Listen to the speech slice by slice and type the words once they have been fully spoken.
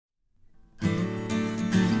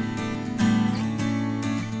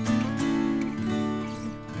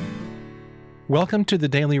Welcome to the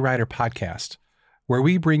Daily Writer Podcast, where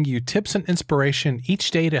we bring you tips and inspiration each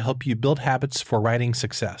day to help you build habits for writing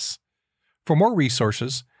success. For more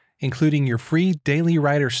resources, including your free Daily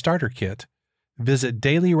Writer Starter Kit, visit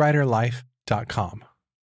dailywriterlife.com.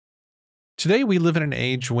 Today, we live in an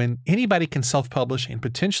age when anybody can self-publish and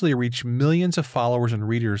potentially reach millions of followers and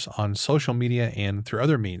readers on social media and through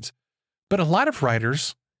other means. But a lot of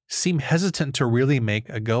writers seem hesitant to really make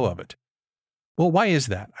a go of it. Well, why is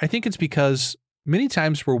that? I think it's because many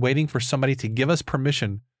times we're waiting for somebody to give us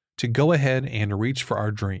permission to go ahead and reach for our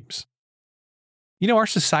dreams. You know, our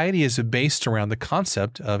society is based around the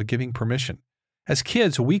concept of giving permission. As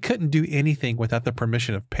kids, we couldn't do anything without the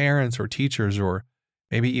permission of parents or teachers or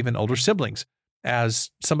maybe even older siblings. As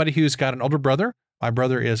somebody who's got an older brother, my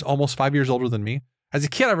brother is almost 5 years older than me. As a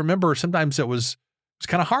kid, I remember sometimes it was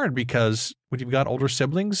kind of hard because when you've got older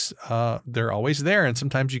siblings, they're always there, and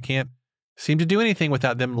sometimes you can't seem to do anything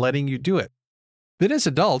without them letting you do it. But as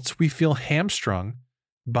adults, we feel hamstrung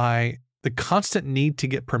by the constant need to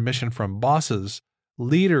get permission from bosses,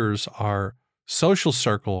 leaders, our social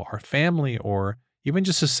circle, our family, or even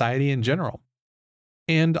just society in general.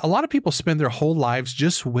 And a lot of people spend their whole lives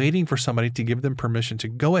just waiting for somebody to give them permission to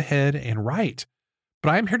go ahead and write.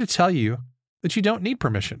 But I'm here to tell you that you don't need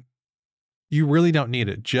permission. You really don't need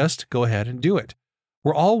it. Just go ahead and do it.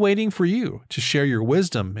 We're all waiting for you to share your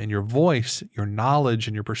wisdom and your voice, your knowledge,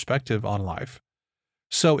 and your perspective on life.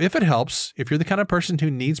 So if it helps, if you're the kind of person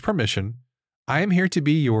who needs permission, I am here to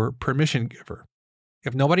be your permission giver.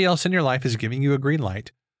 If nobody else in your life is giving you a green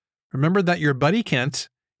light, remember that your buddy Kent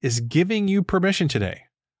is giving you permission today.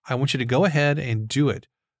 I want you to go ahead and do it.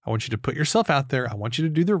 I want you to put yourself out there. I want you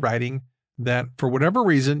to do the writing that, for whatever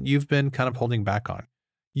reason, you've been kind of holding back on.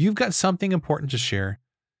 You've got something important to share,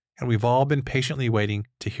 and we've all been patiently waiting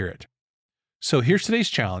to hear it. So here's today's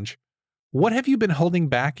challenge. What have you been holding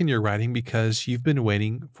back in your writing because you've been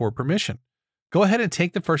waiting for permission? Go ahead and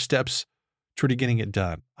take the first steps toward getting it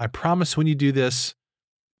done. I promise when you do this,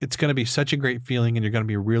 it's going to be such a great feeling and you're going to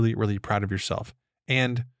be really, really proud of yourself.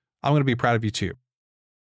 And I'm going to be proud of you too.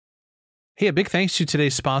 Hey, a big thanks to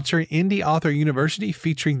today's sponsor, Indie Author University,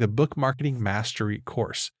 featuring the Book Marketing Mastery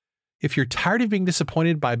course. If you're tired of being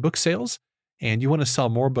disappointed by book sales and you want to sell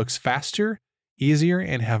more books faster, easier,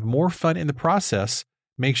 and have more fun in the process,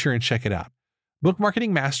 make sure and check it out. Book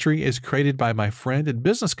Marketing Mastery is created by my friend and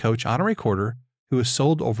business coach, Honor Recorder, who has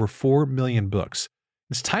sold over 4 million books.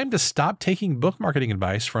 It's time to stop taking book marketing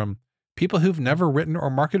advice from people who've never written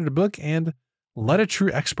or marketed a book and let a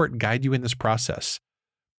true expert guide you in this process.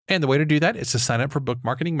 And the way to do that is to sign up for Book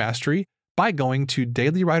Marketing Mastery by going to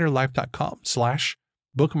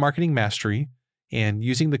dailywriterlife.com/bookmarketingmastery and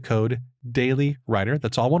using the code DAILYWRITER.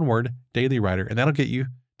 That's all one word, DAILYWRITER, and that'll get you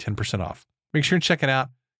 10% off. Make sure and check it out.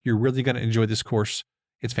 You're really going to enjoy this course.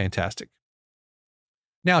 It's fantastic.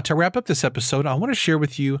 Now, to wrap up this episode, I want to share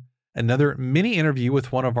with you another mini interview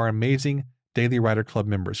with one of our amazing Daily Writer Club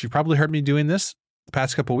members. You've probably heard me doing this the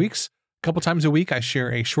past couple of weeks. A couple times a week, I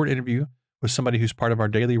share a short interview with somebody who's part of our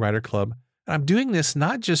Daily Writer Club. And I'm doing this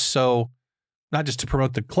not just to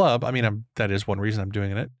promote the club. I mean, that is one reason I'm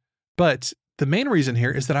doing it. But the main reason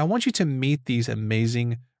here is that I want you to meet these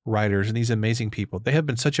amazing writers and these amazing people. They have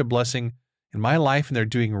been such a blessing in my life, and they're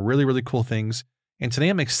doing really, really cool things. And today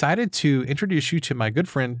I'm excited to introduce you to my good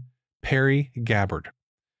friend, Perry Gabbard.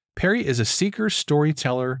 Perry is a seeker,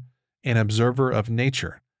 storyteller, and observer of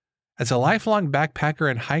nature. As a lifelong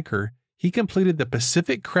backpacker and hiker, he completed the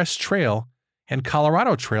Pacific Crest Trail and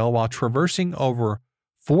Colorado Trail while traversing over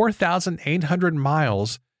 4,800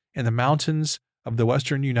 miles in the mountains of the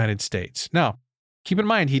western United States. Now, keep in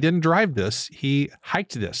mind, he didn't drive this. He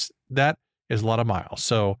hiked this. That is a lot of miles.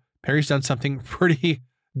 So Perry's done something pretty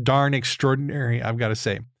darn extraordinary, I've got to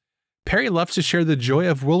say. Perry loves to share the joy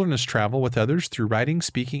of wilderness travel with others through writing,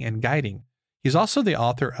 speaking, and guiding. He's also the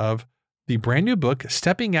author of the brand new book,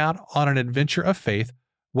 Stepping Out on an Adventure of Faith,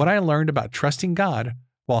 What I Learned About Trusting God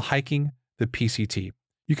While Hiking the PCT.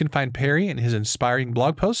 You can find Perry and his inspiring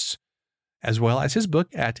blog posts, as well as his book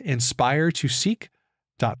at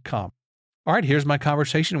inspiretoseek.com. All right, here's my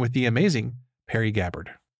conversation with the amazing Perry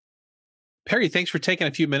Gabbard. Perry, thanks for taking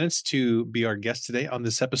a few minutes to be our guest today on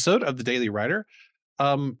this episode of The Daily Writer.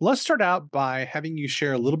 Let's start out by having you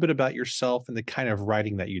share a little bit about yourself and the kind of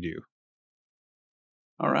writing that you do.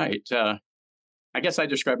 All right. I guess I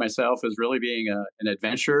describe myself as really being an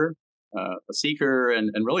adventurer, a seeker, and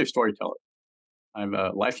really a storyteller. I'm a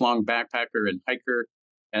lifelong backpacker and hiker,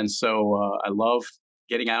 and so I love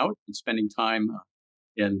getting out and spending time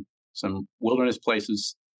in some wilderness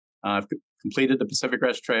places. I've completed the Pacific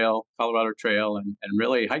Crest Trail, Colorado Trail, and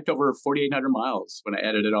really hiked over 4,800 miles when I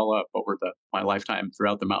added it all up over my lifetime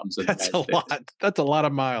throughout the mountains of the That's United a States. lot. That's a lot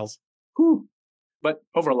of miles. Whew. But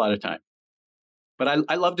over a lot of time. But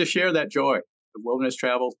I love to share that joy of wilderness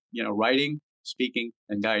travel, writing, speaking,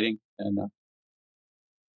 and guiding. And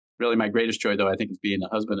really my greatest joy, though, I think, is being the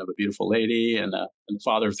husband of a beautiful lady and the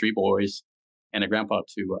father of 3 boys and a grandpa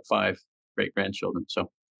to 5 great-grandchildren.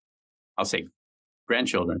 So I'll say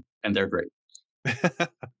grandchildren, and they're great.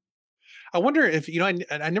 I wonder if,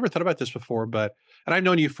 I never thought about this before, and I've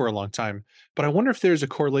known you for a long time, but I wonder if there's a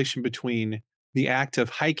correlation between the act of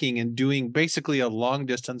hiking and doing basically a long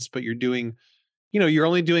distance, but you're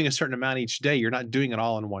only doing a certain amount each day. You're not doing it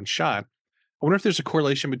all in one shot. I wonder if there's a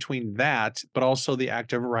correlation between that, but also the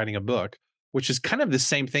act of writing a book, which is kind of the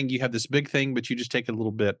same thing. You have this big thing, but you just take it a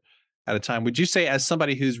little bit at a time. Would you say, as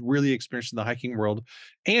somebody who's really experienced in the hiking world,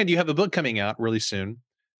 and you have a book coming out really soon,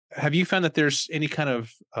 have you found that there's any kind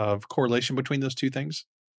of correlation between those two things?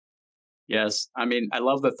 Yes. I mean, I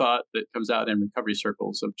love the thought that comes out in recovery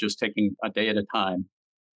circles of just taking a day at a time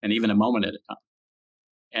and even a moment at a time.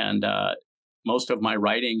 And most of my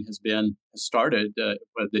writing has started,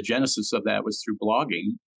 the genesis of that was through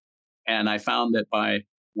blogging. And I found that by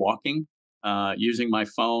walking, using my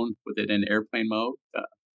phone with it in airplane mode,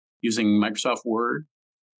 using Microsoft Word,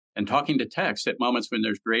 and talking to text at moments when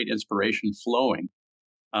there's great inspiration flowing,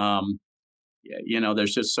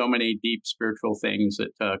 there's just so many deep spiritual things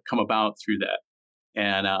that come about through that.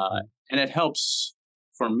 And it helps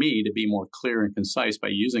for me to be more clear and concise by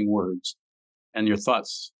using words, and your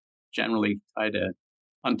thoughts generally try to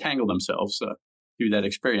untangle themselves through that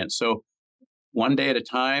experience. So one day at a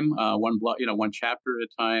time, one chapter at a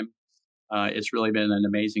time. It's really been an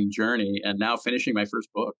amazing journey. And now finishing my first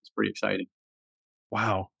book is pretty exciting.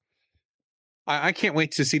 Wow. I can't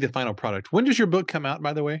wait to see the final product. When does your book come out,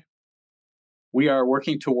 by the way? We are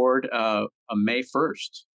working toward a May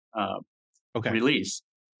 1st release.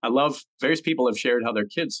 Various people have shared how their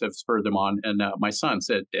kids have spurred them on. And my son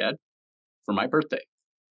said, "Dad, for my birthday,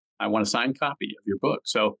 I want a signed copy of your book."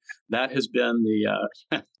 So that has been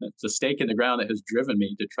the stake in the ground that has driven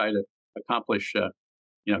me to try to accomplish,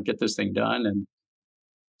 get this thing done. And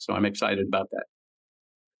so I'm excited about that.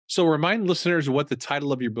 So remind listeners what the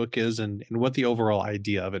title of your book is and what the overall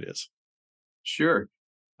idea of it is. Sure.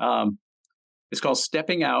 It's called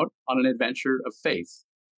Stepping Out on an Adventure of Faith.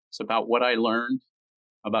 It's about what I learned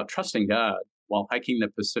about trusting God while hiking the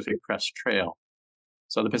Pacific Crest Trail.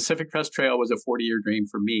 So the Pacific Crest Trail was a 40-year dream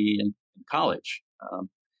for me in college.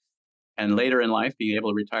 And later in life, being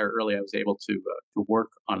able to retire early, I was able to work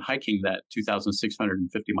on hiking that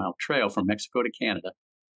 2,650-mile trail from Mexico to Canada.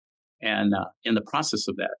 And in the process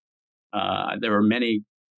of that, there were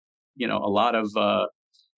a lot of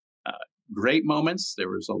great moments. There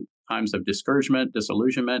was times of discouragement,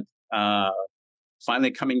 disillusionment,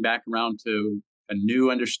 finally coming back around to a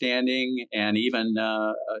new understanding, and even,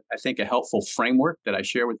 I think, a helpful framework that I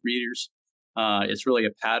share with readers. It's really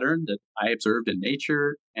a pattern that I observed in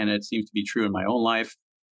nature, and it seems to be true in my own life.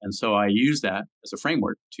 And so I use that as a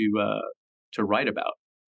framework to write about.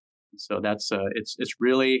 So that's it's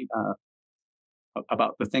really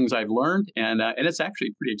about the things I've learned, and it's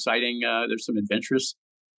actually pretty exciting. There's some adventurous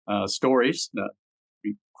stories,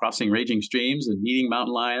 crossing raging streams and meeting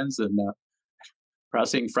mountain lions, and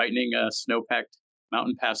crossing frightening snow-packed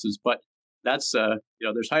mountain passes. But that's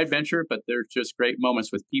there's high adventure, but there's just great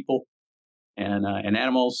moments with people and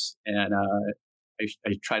animals, and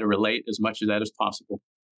I try to relate as much of that as possible.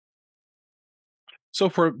 So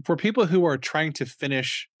for people who are trying to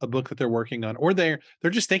finish a book that they're working on, or they're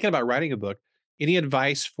just thinking about writing a book, any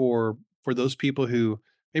advice for those people who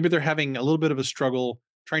maybe they're having a little bit of a struggle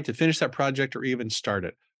trying to finish that project or even start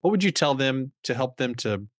it? What would you tell them to help them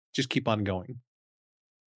to just keep on going?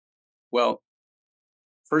 Well,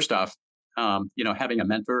 first off, having a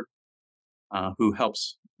mentor who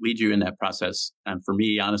helps lead you in that process. And for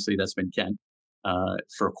me, honestly, that's been Ken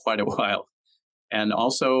for quite a while. And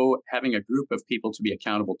also having a group of people to be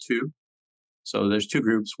accountable to. So there's 2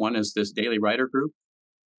 groups. One is this daily writer group.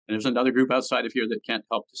 And there's another group outside of here that Kent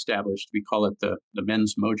helped establish. We call it the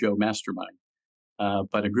Men's Mojo Mastermind.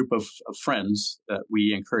 But a group of friends that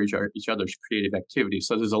we encourage each other's creative activity.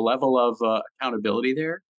 So there's a level of accountability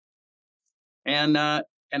there. And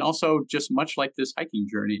also, just much like this hiking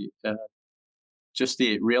journey, just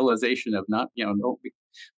the realization of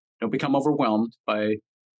don't become overwhelmed by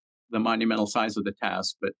the monumental size of the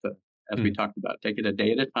task, but as we talked about, take it a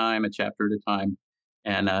day at a time, a chapter at a time,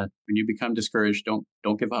 and when you become discouraged,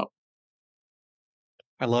 don't give up.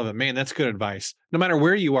 I love it, man. That's good advice. No matter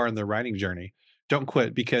where you are in the writing journey, don't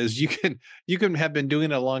quit, because you can have been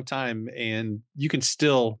doing it a long time and you can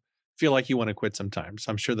still feel like you want to quit sometimes.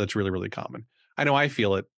 I'm sure that's really, really common. I know I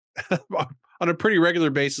feel it on a pretty regular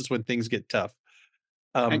basis when things get tough.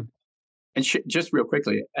 And, just real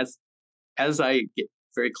quickly, as I get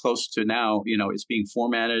very close to now, it's being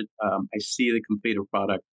formatted. I see the completed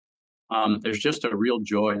product. There's just a real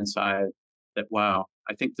joy inside that, wow,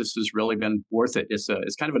 I think this has really been worth it. It's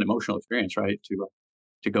kind of an emotional experience, right?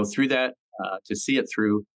 To go through that, to see it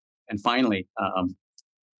through, and finally,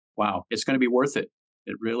 wow, it's going to be worth it.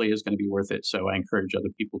 It really is going to be worth it. So I encourage other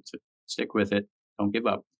people to stick with it. Don't give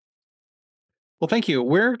up. Well, thank you.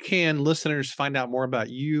 Where can listeners find out more about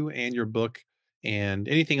you and your book and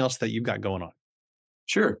anything else that you've got going on?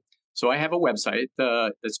 Sure. So I have a website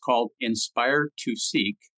that's called Inspire to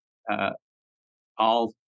Seek, uh,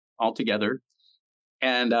 all together,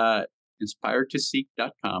 and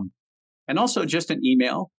inspiretoseek.com. And also just an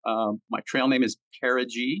email. My trail name is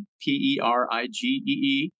Perigee,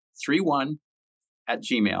 Perigee 31 at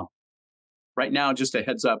Gmail. Right now, just a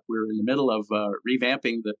heads up, we're in the middle of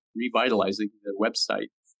revitalizing the website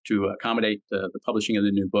to accommodate the publishing of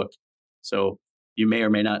the new book. So you may or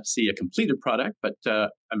may not see a completed product, but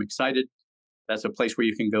I'm excited. That's a place where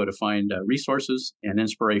you can go to find resources and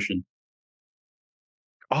inspiration.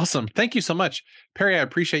 Awesome. Thank you so much, Perry. I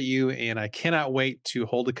appreciate you, and I cannot wait to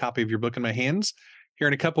hold a copy of your book in my hands here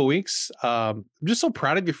in a couple of weeks. I'm just so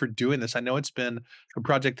proud of you for doing this. I know it's been a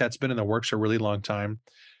project that's been in the works a really long time,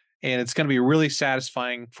 and it's going to be really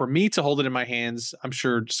satisfying for me to hold it in my hands. I'm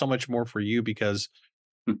sure so much more for you, because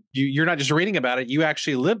you're not just reading about it, you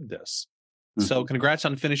actually lived this. So congrats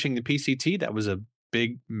on finishing the PCT. That was a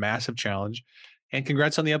big, massive challenge. And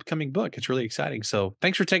congrats on the upcoming book. It's really exciting. So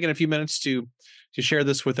thanks for taking a few minutes to share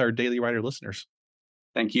this with our Daily Writer listeners.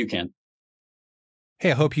 Thank you, Ken.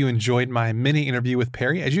 Hey, I hope you enjoyed my mini interview with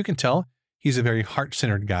Perry. As you can tell, he's a very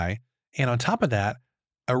heart-centered guy. And on top of that,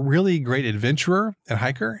 a really great adventurer and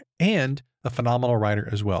hiker, and a phenomenal writer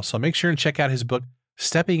as well. So make sure and check out his book,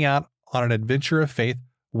 Stepping Out on an Adventure of Faith: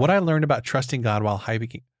 What I Learned About Trusting God While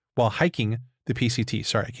Hiking the PCT.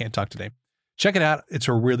 Sorry, I can't talk today. Check it out. It's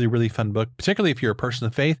a really, really fun book, particularly if you're a person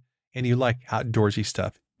of faith and you like outdoorsy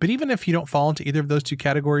stuff. But even if you don't fall into either of those two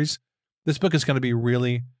categories, this book is going to be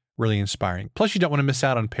really, really inspiring. Plus, you don't want to miss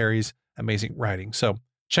out on Perry's amazing writing. So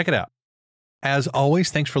check it out. As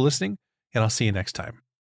always, thanks for listening, and I'll see you next time.